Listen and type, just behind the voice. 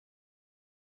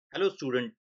Hello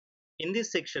student, in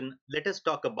this section let us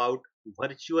talk about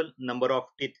virtual number of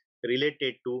teeth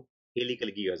related to helical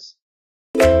gears.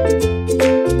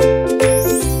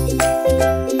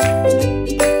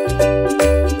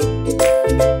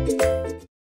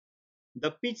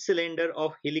 The pitch cylinder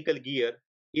of helical gear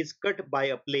is cut by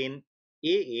a plane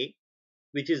AA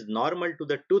which is normal to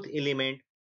the tooth element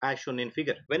as shown in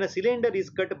figure. When a cylinder is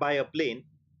cut by a plane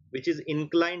which is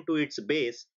inclined to its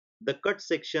base, the cut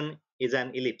section is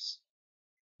an ellipse.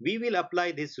 We will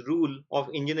apply this rule of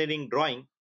engineering drawing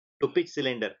to pitch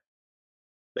cylinder.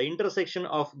 The intersection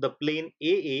of the plane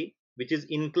AA, which is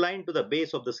inclined to the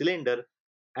base of the cylinder,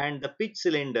 and the pitch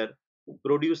cylinder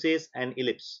produces an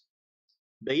ellipse.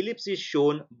 The ellipse is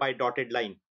shown by dotted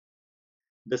line.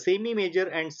 The semi-major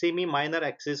and semi-minor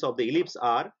axes of the ellipse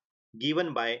are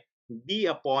given by d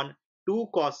upon 2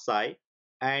 cos psi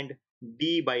and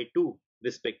d by 2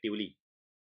 respectively.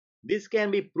 This can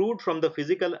be proved from the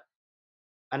physical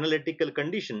analytical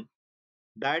condition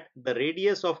that the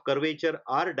radius of curvature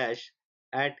r dash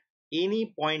at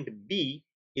any point B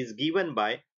is given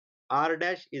by r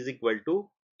dash is equal to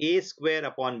a square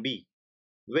upon b,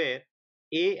 where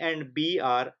a and b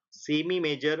are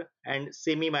semi-major and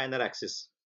semi-minor axes.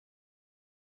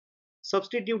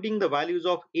 Substituting the values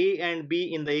of a and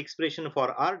b in the expression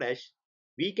for r dash,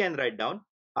 we can write down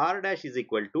r dash is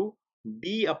equal to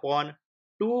d upon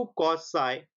 2 cos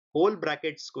psi whole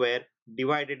bracket square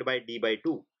divided by d by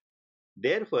 2.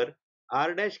 Therefore,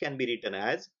 r dash can be written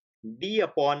as d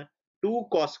upon 2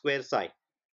 cos square psi.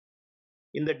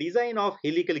 In the design of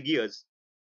helical gears,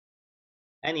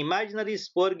 an imaginary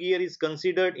spur gear is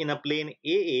considered in a plane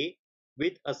AA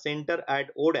with a center at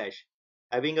O dash,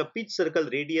 having a pitch circle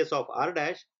radius of r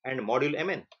dash and module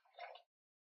mn.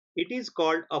 It is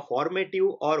called a formative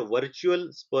or virtual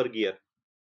spur gear.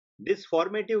 This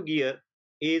formative gear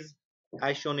is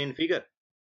as shown in figure.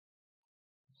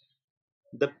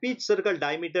 The pitch circle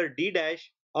diameter d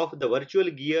dash of the virtual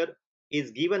gear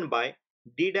is given by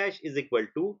d dash is equal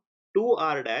to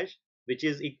 2r dash, which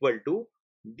is equal to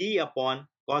d upon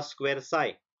cos square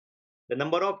psi. The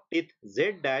number of teeth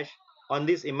z dash on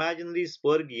this imaginary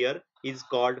spur gear is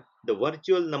called the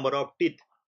virtual number of teeth,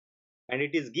 and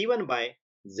it is given by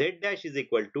z dash is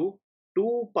equal to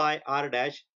 2 pi r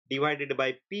dash divided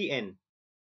by pn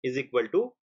is equal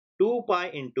to 2 pi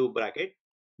into bracket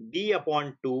d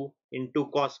upon 2 into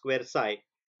cos square psi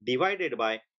divided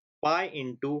by pi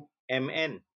into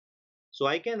mn. So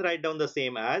I can write down the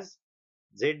same as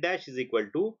z dash is equal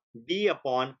to d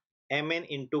upon mn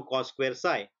into cos square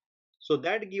psi. So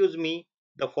that gives me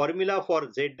the formula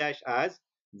for z dash as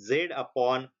z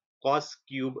upon cos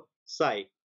cube psi,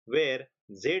 where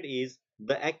z is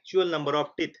the actual number of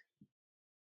teeth.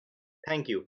 Thank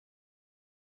you.